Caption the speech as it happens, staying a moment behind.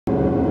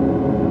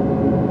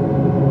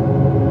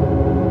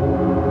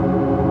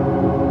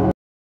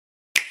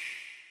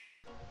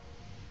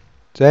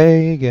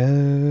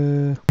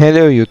Sega.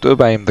 Hello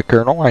YouTube, I am the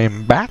Colonel, I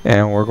am back,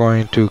 and we're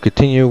going to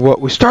continue what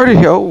we started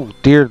here. Oh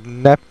dear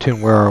Neptune,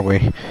 where are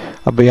we?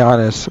 I'll be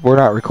honest, we're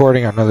not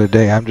recording another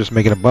day, I'm just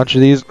making a bunch of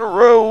these in a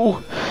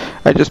row.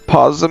 I just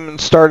pause them and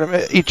start them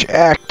at each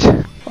act.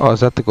 Oh,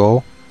 is that the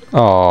goal?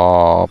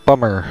 Oh,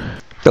 bummer.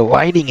 The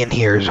lighting in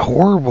here is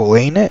horrible,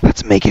 ain't it?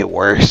 Let's make it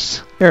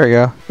worse. There we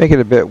go, make it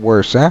a bit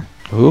worse, huh?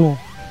 Ooh.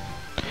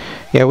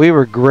 Yeah, we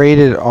were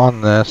graded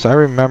on this, I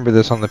remember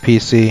this on the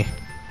PC.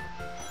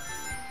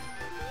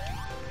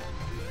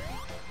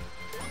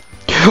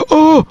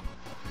 Oh!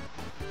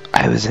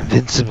 I was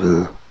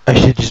invincible. I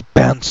should just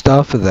bounced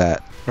off of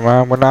that. Come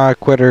on, we're not a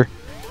quitter.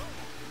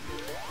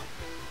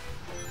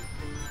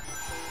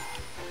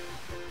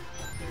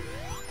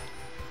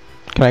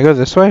 Can I go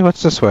this way?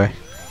 What's this way?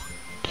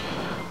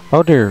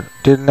 Oh dear,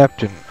 dear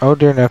Neptune. Oh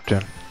dear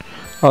Neptune.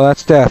 Oh,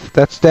 that's death.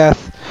 That's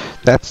death.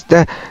 That's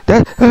death.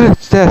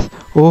 That's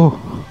death.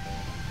 Oh.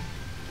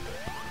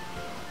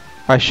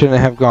 I shouldn't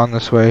have gone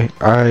this way.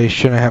 I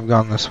shouldn't have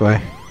gone this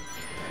way.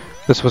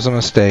 This was a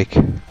mistake.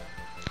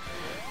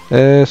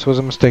 This was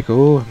a mistake.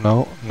 Oh,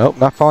 no. Nope,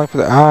 not falling for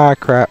the... Ah,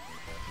 crap.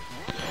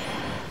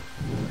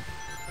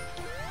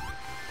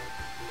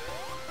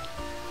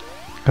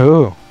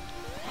 Oh.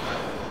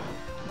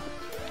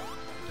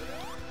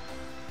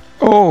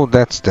 Oh,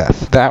 that's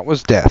death. That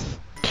was death.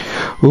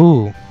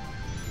 Ooh.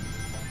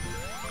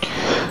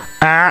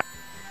 Ah.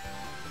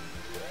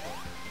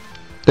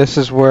 This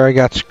is where I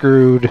got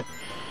screwed.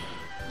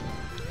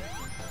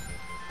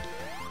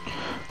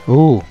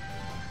 Ooh.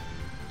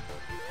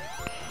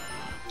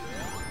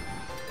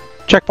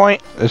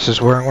 Checkpoint! This is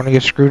where I'm going to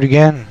get screwed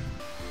again.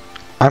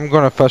 I'm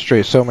going to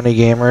frustrate so many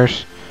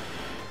gamers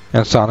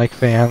and Sonic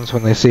fans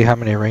when they see how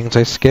many rings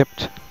I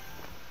skipped.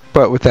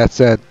 But with that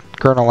said,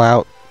 Colonel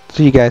out.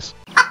 See you guys.